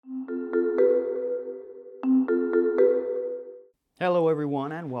Hello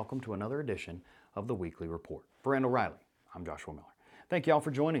everyone and welcome to another edition of the Weekly Report. For Randall Riley, I'm Joshua Miller. Thank you all for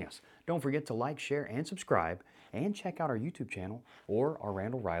joining us. Don't forget to like, share, and subscribe, and check out our YouTube channel or our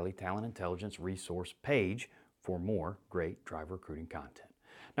Randall Riley Talent Intelligence Resource page for more great driver recruiting content.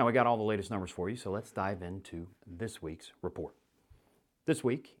 Now we got all the latest numbers for you, so let's dive into this week's report. This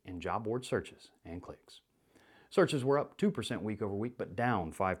week in job board searches and clicks. Searches were up 2% week over week, but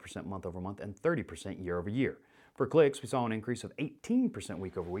down 5% month over month and 30% year over year. For clicks, we saw an increase of 18%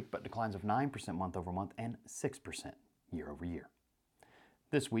 week over week, but declines of 9% month over month and 6% year over year.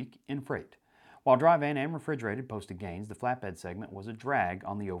 This week in freight. While dry van and refrigerated posted gains, the flatbed segment was a drag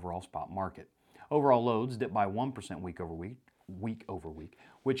on the overall spot market. Overall loads dipped by 1% week over week,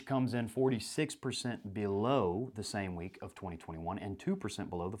 which comes in 46% below the same week of 2021 and 2%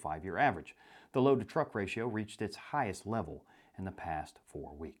 below the 5-year average. The load-to-truck ratio reached its highest level in the past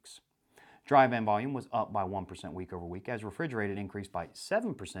 4 weeks. Dry van volume was up by 1% week over week as refrigerated increased by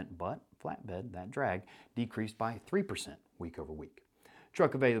 7%, but flatbed, that drag, decreased by 3% week over week.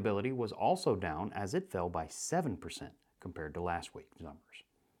 Truck availability was also down as it fell by 7% compared to last week's numbers.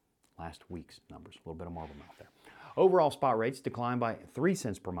 A little bit of marble mouth there. Overall spot rates declined by 3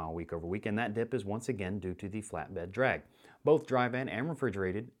 cents per mile week over week, and that dip is once again due to the flatbed drag. Both dry van and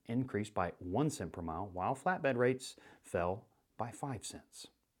refrigerated increased by 1 cent per mile, while flatbed rates fell by 5 cents.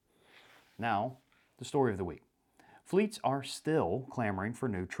 Now, the story of the week. Fleets are still clamoring for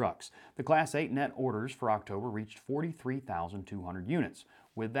new trucks. The Class 8 net orders for October reached 43,200 units.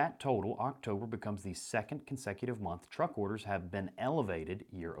 With that total, October becomes the second consecutive month truck orders have been elevated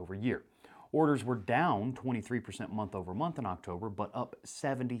year over year. Orders were down 23% month over month in October, but up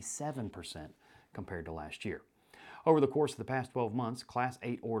 77% compared to last year. Over the course of the past 12 months, Class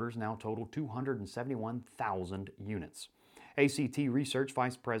 8 orders now total 271,000 units. ACT Research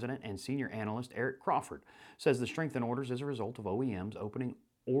Vice President and Senior Analyst Eric Crawford says the strength in orders is a result of OEMs opening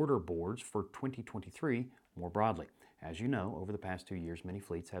order boards for 2023 more broadly. As you know, over the past 2 years, many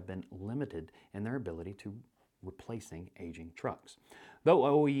fleets have been limited in their ability to replacing aging trucks. Though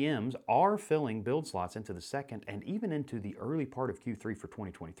OEMs are filling build slots into the second and even into the early part of Q3 for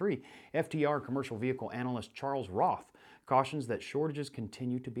 2023, FTR commercial vehicle analyst Charles Roth cautions that shortages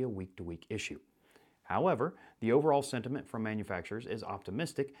continue to be a week-to-week issue. However, the overall sentiment from manufacturers is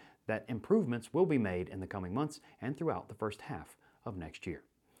optimistic that improvements will be made in the coming months and throughout the first half of next year.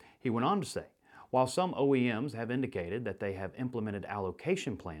 He went on to say, while some OEMs have indicated that they have implemented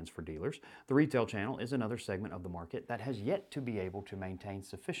allocation plans for dealers, the retail channel is another segment of the market that has yet to be able to maintain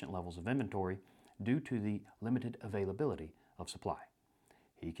sufficient levels of inventory due to the limited availability of supply.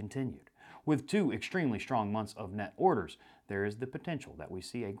 He continued, with 2 extremely strong months of net orders, there is the potential that we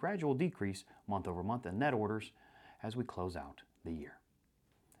see a gradual decrease month over month in net orders as we close out the year.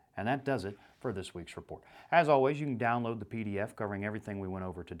 And that does it for this week's report. As always, you can download the PDF covering everything we went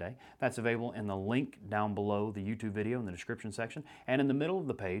over today. That's available in the link down below the YouTube video in the description section and in the middle of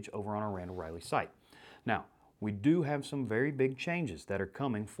the page over on our Randall Riley site. Now, we do have some very big changes that are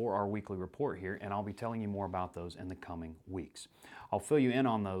coming for our weekly report here, and I'll be telling you more about those in the coming weeks. I'll fill you in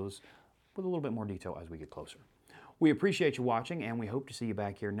on those with a little bit more detail as we get closer. We appreciate you watching, and we hope to see you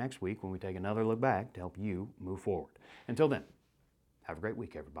back here next week when we take another look back to help you move forward. Until then, have a great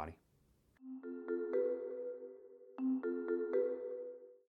week, everybody.